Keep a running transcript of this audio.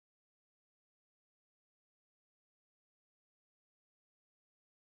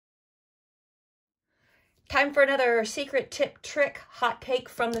Time for another secret tip trick hot take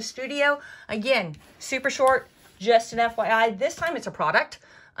from the studio. Again, super short, just an FYI. This time it's a product,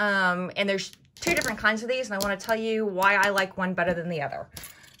 and there's two different kinds of these, and I want to tell you why I like one better than the other.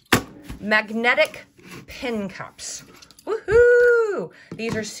 Magnetic pin cups. Woohoo!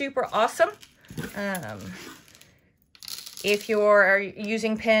 These are super awesome. If you're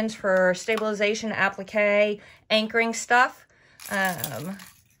using pins for stabilization, applique, anchoring stuff,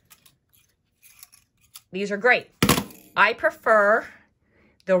 these are great. I prefer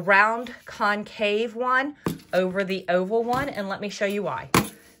the round concave one over the oval one, and let me show you why.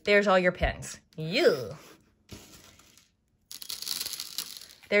 There's all your pins. Ew.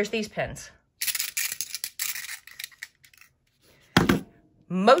 There's these pins.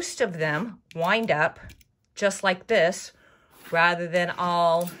 Most of them wind up just like this, rather than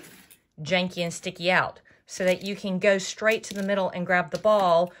all janky and sticky out, so that you can go straight to the middle and grab the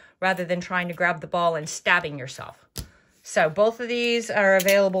ball rather than trying to grab the ball and stabbing yourself. So both of these are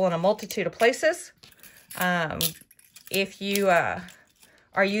available in a multitude of places. If you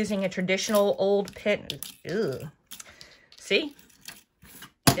are using a traditional old pin, see?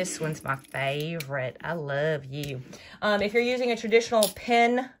 This one's my favorite. I love you. If you're using a traditional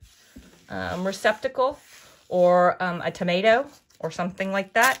pin receptacle or a tomato or something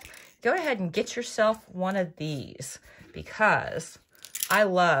like that, go ahead and get yourself one of these, because I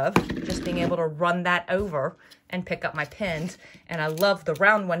love just being able to run that over and pick up my pins. And I love the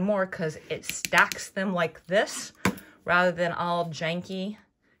round one more because it stacks them like this rather than all janky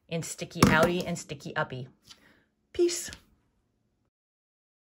and sticky outy and sticky uppy. Peace.